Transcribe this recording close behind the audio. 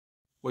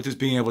What does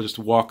being able to just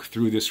walk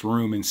through this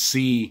room and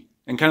see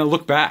and kind of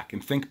look back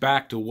and think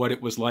back to what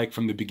it was like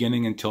from the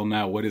beginning until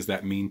now, what does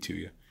that mean to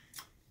you?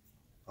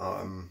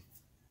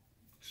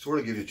 Sort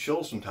of gives you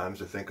chills sometimes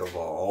to think of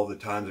all the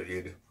times that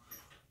you'd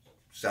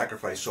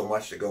sacrifice so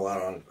much to go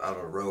out on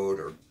a road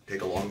or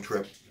take a long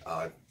trip,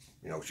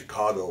 you know,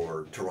 Chicago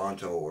or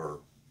Toronto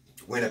or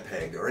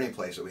Winnipeg or any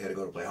place that we had to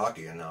go to play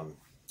hockey. And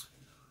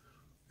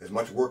as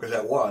much work as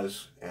that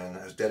was, and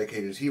as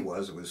dedicated as he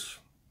was, it was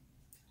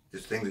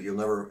just things that you'll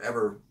never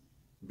ever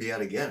be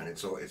at again. And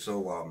it's so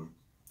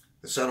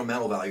the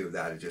sentimental value of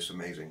that is just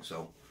amazing.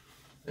 So,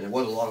 and it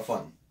was a lot of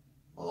fun,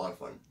 a lot of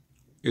fun.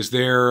 Is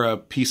there a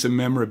piece of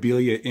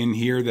memorabilia in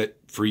here that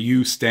for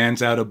you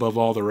stands out above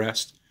all the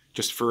rest,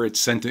 just for its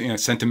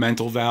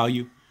sentimental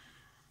value?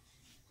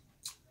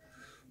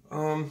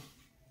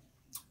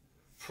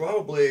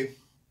 Probably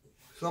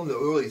some of the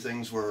early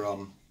things were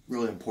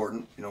really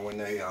important. You know, when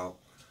they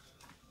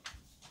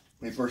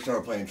first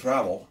started playing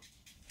travel,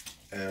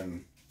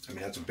 and I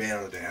mean that's a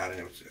banner that they had, and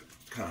it was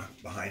kind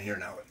of behind here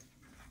now.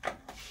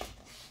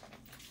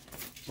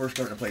 First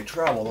started to play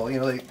travel, though, you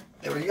know,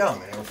 they were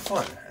young and they were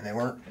fun, and they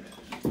weren't.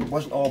 It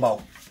wasn't all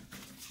about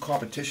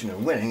competition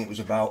and winning. It was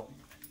about,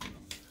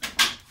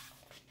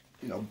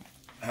 you know,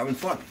 having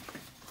fun,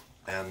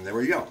 and they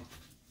were young.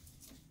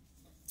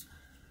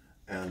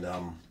 And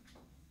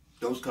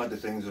those kinds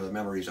of things are the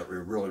memories that we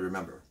really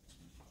remember.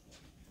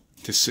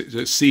 To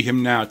see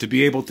him now, to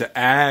be able to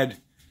add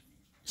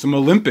some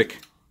Olympic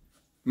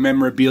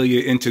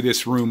memorabilia into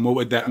this room, what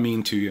would that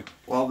mean to you?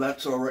 Well,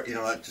 that's already, you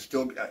know, it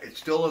still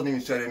doesn't even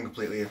set in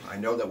completely. I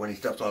know that when he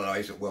steps on the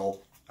ice, it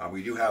will.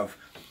 We do have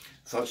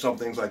some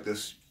things like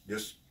this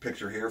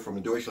picture here from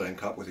the Deutschland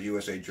Cup with a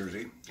USA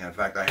jersey. And in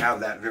fact, I have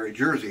that very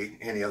jersey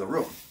in the other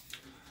room.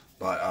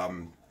 But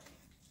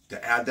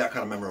to add that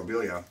kind of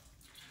memorabilia,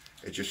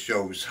 it just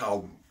shows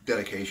how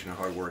dedication and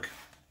hard work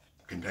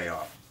can pay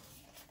off.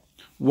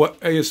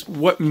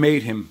 What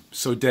made him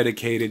so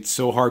dedicated,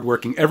 so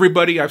hardworking?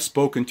 Everybody I've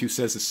spoken to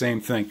says the same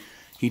thing.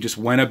 He just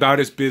went about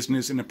his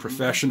business in a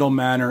professional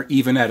manner,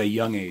 even at a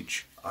young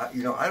age.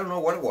 You know, I don't know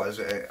what it was,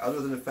 other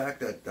than the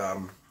fact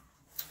that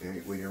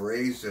when you're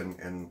raised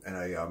in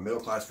a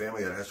middle-class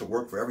family that has to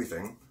work for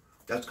everything,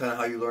 that's kind of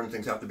how you learn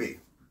things have to be.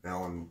 You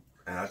know, and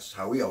that's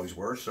how we always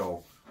were.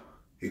 So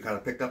he kind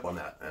of picked up on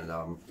that, and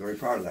I'm very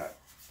proud of that.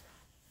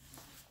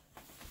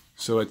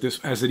 So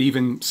has it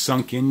even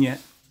sunk in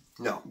yet?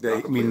 No,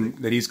 I mean,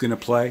 that he's going to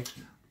play?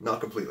 Not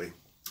completely.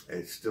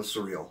 It's still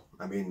surreal.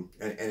 I mean,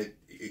 and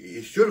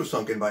it should have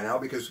sunk in by now,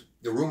 because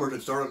the rumors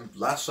had started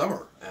last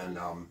summer, and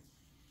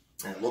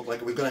it looked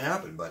like it was going to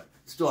happen, but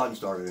it still hasn't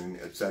started and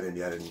it's set in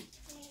yet. And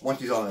once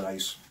he's on the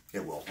ice,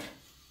 it will.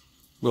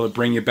 Will it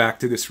bring you back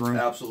to this room?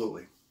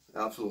 Absolutely.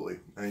 Absolutely.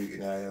 And you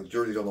know, I have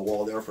jerseys on the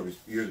wall there from his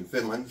years in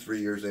Finland, 3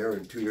 years there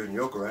and 2 years in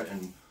Jokerit,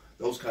 and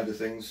those kinds of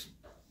things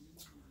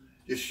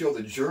just show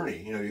the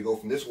journey. You know, you go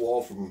from this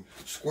wall, from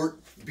squirt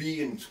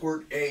B and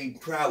squirt A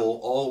travel,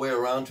 all the way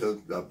around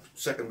to the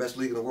second best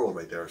league in the world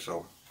right there.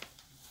 So,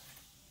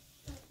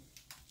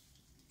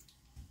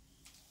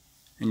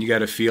 and you got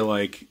to feel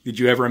like, did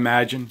you ever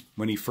imagine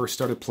when he first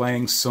started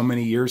playing so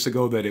many years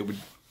ago that it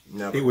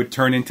would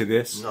turn into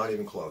this? Not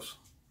even close.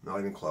 Not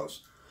even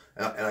close.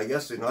 And I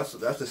guess, you know,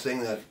 that's the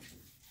thing that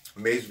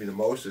amazes me the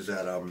most, is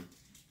that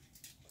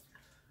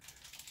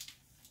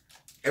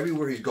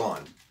everywhere he's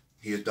gone,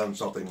 he has done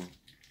something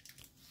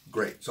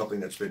great, something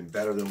that's been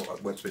better than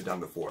what's been done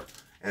before.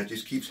 And it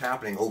just keeps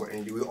happening over,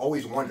 and you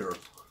always wonder,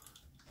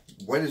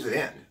 when does it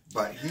end?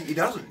 But he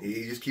doesn't.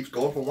 He just keeps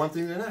going from one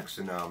thing to the next,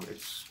 and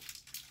it's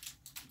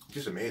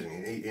just amazing.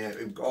 And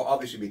he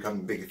obviously become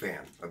a big fan,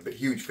 a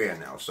huge fan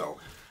now. So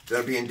instead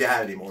of being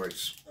dad anymore,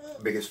 it's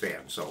biggest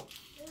fan. So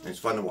it's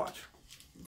fun to watch.